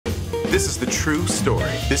This is the true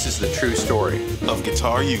story. This is the true story of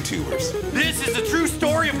guitar YouTubers. This is the true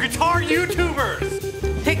story of guitar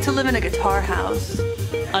YouTubers! Pick to live in a guitar house.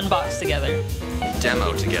 Unbox together.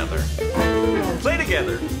 Demo together. Play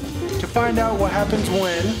together. To find out what happens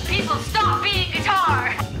when people stop being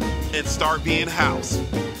guitar And start being house.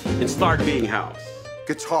 And start being house.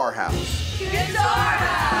 Guitar house. Guitar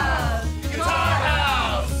house! Guitar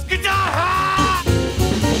house! Guitar house!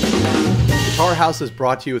 Guitar House is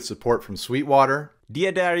brought to you with support from Sweetwater,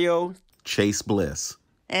 Dario, Chase Bliss.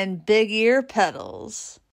 And big ear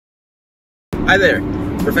pedals. Hi there,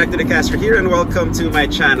 Perfecto de Castro here and welcome to my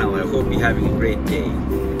channel. I hope you're having a great day.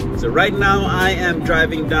 So right now I am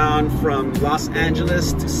driving down from Los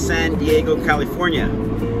Angeles to San Diego, California.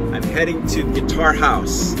 I'm heading to Guitar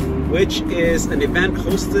House, which is an event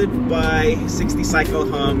hosted by 60 Cycle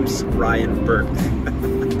Hum's Ryan Burke.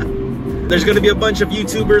 There's going to be a bunch of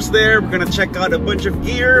YouTubers there. We're going to check out a bunch of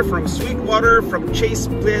gear from Sweetwater, from Chase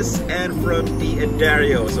Bliss, and from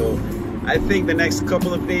Dario. So I think the next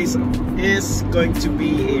couple of days is going to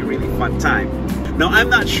be a really fun time. Now I'm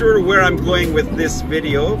not sure where I'm going with this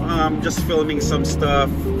video. I'm just filming some stuff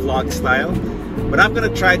vlog style. But I'm going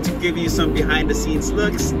to try to give you some behind the scenes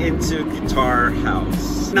looks into Guitar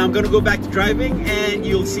House. Now I'm going to go back to driving and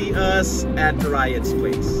you'll see us at Ryan's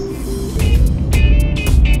place.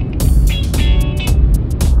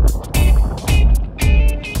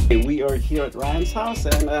 We are here at Ryan's house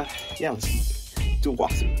and yeah, let's do a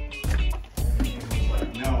walkthrough.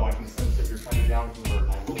 no, I can sense that you're trying to down convert.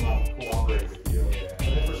 I will not cooperate with you.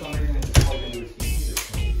 And if for some reason it's plugged into a TV,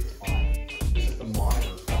 this maybe it's fine. This is the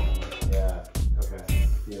monitor problem. Yeah. Okay.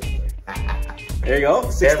 There you go.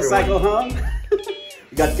 60 Cycle Hum.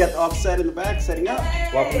 We got Get Offset in the back, setting up.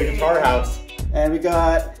 Welcome to Guitar House. And we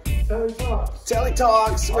got Telly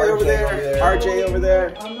Talks way over there. RJ over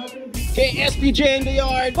there. Okay, SPJ in the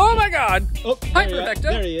yard. Oh my god! Oh, hi, There Perfecto.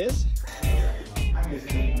 There he is.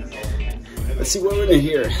 Let's see what we're in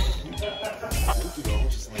here.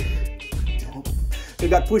 We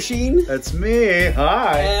got Pusheen. That's me.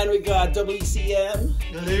 Hi. And we got WCM.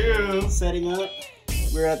 Hello. Setting up.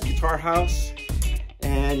 We're at the Guitar House.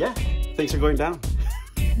 And yeah, things are going down.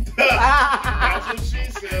 That's what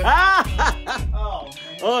she said.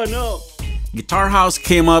 Oh no. Guitar House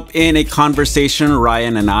came up in a conversation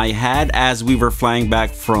Ryan and I had as we were flying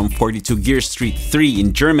back from 42 Gear Street 3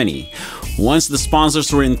 in Germany. Once the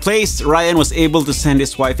sponsors were in place, Ryan was able to send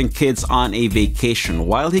his wife and kids on a vacation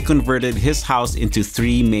while he converted his house into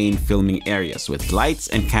 3 main filming areas with lights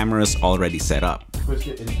and cameras already set up. Twist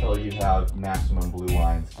it until you have maximum blue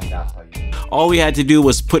lines, and that's how you. All we had to do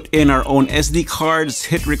was put in our own SD cards,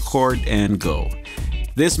 hit record, and go.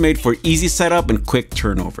 This made for easy setup and quick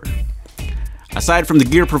turnover. Aside from the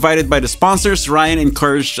gear provided by the sponsors, Ryan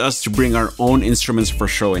encouraged us to bring our own instruments for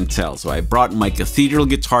show and tell, so I brought my Cathedral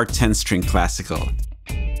Guitar 10-string Classical.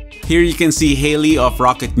 Here you can see Haley of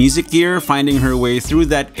Rocket Music Gear finding her way through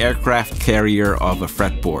that aircraft carrier of a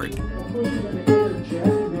fretboard.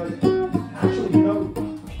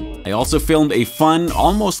 I also filmed a fun,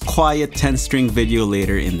 almost quiet 10-string video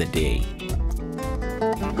later in the day.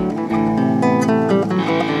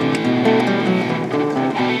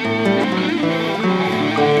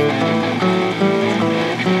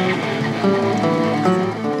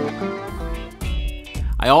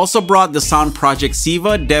 I also brought the Sound Project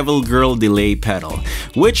Siva Devil Girl Delay pedal,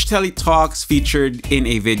 which Telly Talks featured in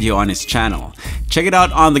a video on his channel. Check it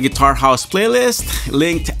out on the Guitar House playlist,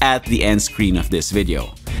 linked at the end screen of this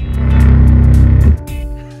video.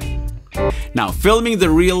 Now, filming the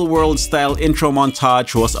real-world style intro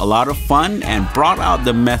montage was a lot of fun and brought out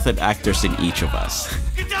the method actors in each of us.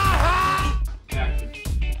 I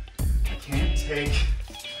can't take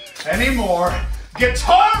any more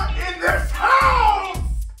guitar in this house!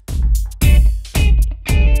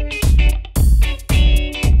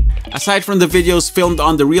 Aside from the videos filmed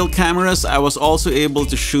on the real cameras, I was also able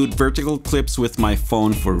to shoot vertical clips with my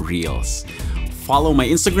phone for reels. Follow my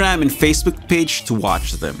Instagram and Facebook page to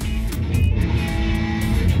watch them.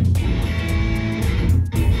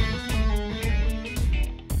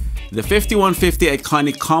 The 5150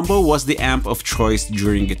 Iconic Combo was the amp of choice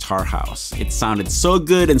during Guitar House. It sounded so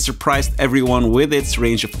good and surprised everyone with its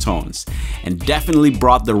range of tones, and definitely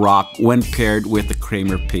brought the rock when paired with the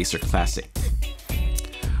Kramer Pacer Classic.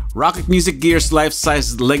 Rocket Music Gear's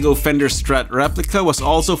life-size Lego Fender Strat replica was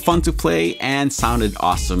also fun to play and sounded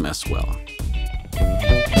awesome as well.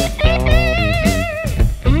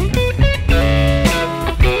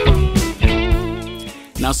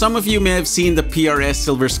 Now, some of you may have seen the PRS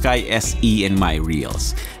Silver Sky SE in my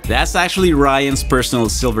reels. That's actually Ryan's personal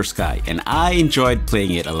Silver Sky, and I enjoyed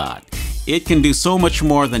playing it a lot. it can do so much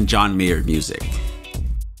more than John Mayer music.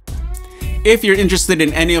 If you're interested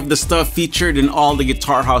in any of the stuff featured in all the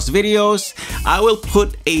Guitar House videos, I will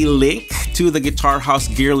put a link to the Guitar House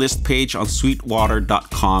gear list page on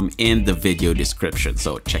Sweetwater.com in the video description,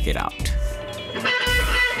 so check it out.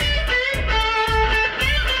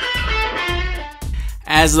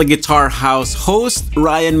 As the Guitar House host,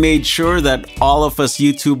 Ryan made sure that all of us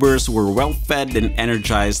YouTubers were well fed and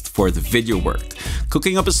energized for the video work,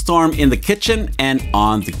 cooking up a storm in the kitchen and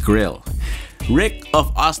on the grill. Rick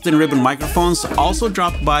of Austin Ribbon Microphones also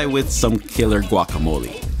dropped by with some killer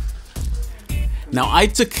guacamole. Now I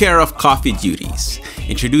took care of coffee duties,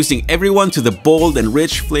 introducing everyone to the bold and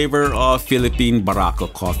rich flavor of Philippine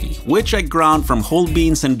Barako coffee, which I ground from whole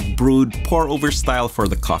beans and brewed pour-over style for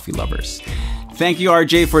the coffee lovers. Thank you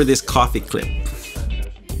RJ for this coffee clip.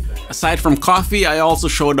 Aside from coffee, I also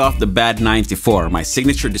showed off the Bad 94, my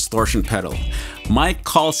signature distortion pedal. Mike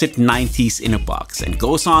calls it 90s in a box and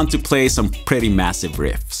goes on to play some pretty massive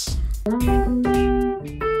riffs.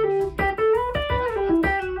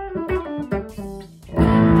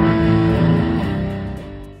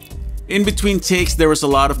 In between takes, there was a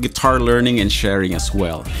lot of guitar learning and sharing as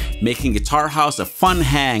well, making Guitar House a fun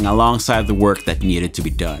hang alongside the work that needed to be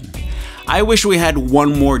done. I wish we had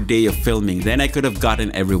one more day of filming, then I could have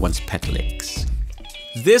gotten everyone's pet licks.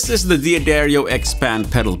 This is the Diodario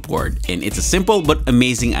Expand pedal board, and it's a simple but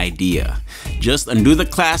amazing idea. Just undo the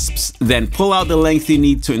clasps, then pull out the length you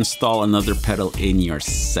need to install another pedal in your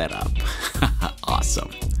setup.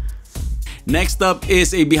 Awesome. Next up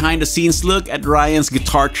is a behind the scenes look at Ryan's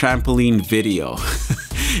guitar trampoline video.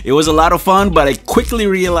 It was a lot of fun, but I quickly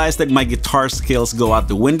realized that my guitar skills go out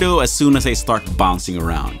the window as soon as I start bouncing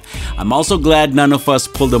around. I'm also glad none of us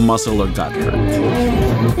pulled a muscle or got hurt.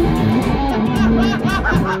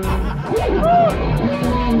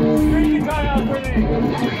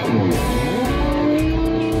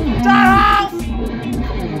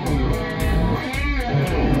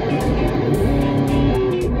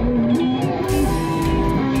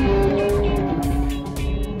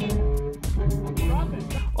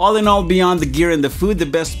 All in all, beyond the gear and the food, the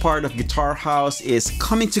best part of Guitar House is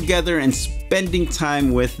coming together and spending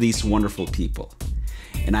time with these wonderful people.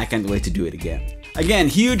 And I can't wait to do it again. Again,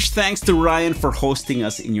 huge thanks to Ryan for hosting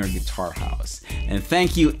us in your Guitar House. And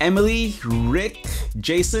thank you Emily, Rick,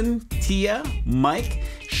 Jason, Tia, Mike,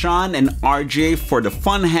 Sean, and RJ for the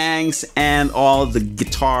fun hangs and all the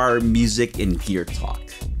guitar, music, and gear talk.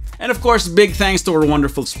 And of course, big thanks to our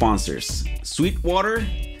wonderful sponsors, Sweetwater,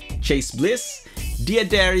 Chase Bliss,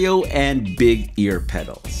 Diodario, and Big Ear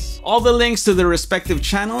Pedals. All the links to the respective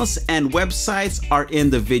channels and websites are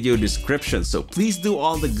in the video description, so please do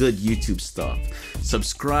all the good YouTube stuff.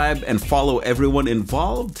 Subscribe and follow everyone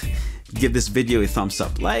involved. Give this video a thumbs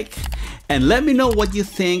up like, and let me know what you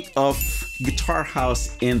think of Guitar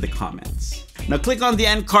House in the comments. Now click on the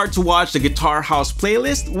end card to watch the Guitar House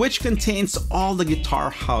playlist, which contains all the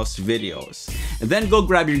Guitar House videos. And then go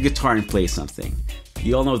grab your guitar and play something.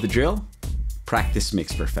 You all know the drill? Practice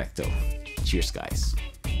makes perfecto. Cheers, guys.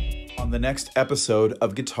 On the next episode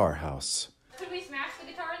of Guitar House. Could we smash the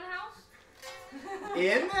guitar in the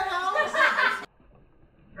house? In the house?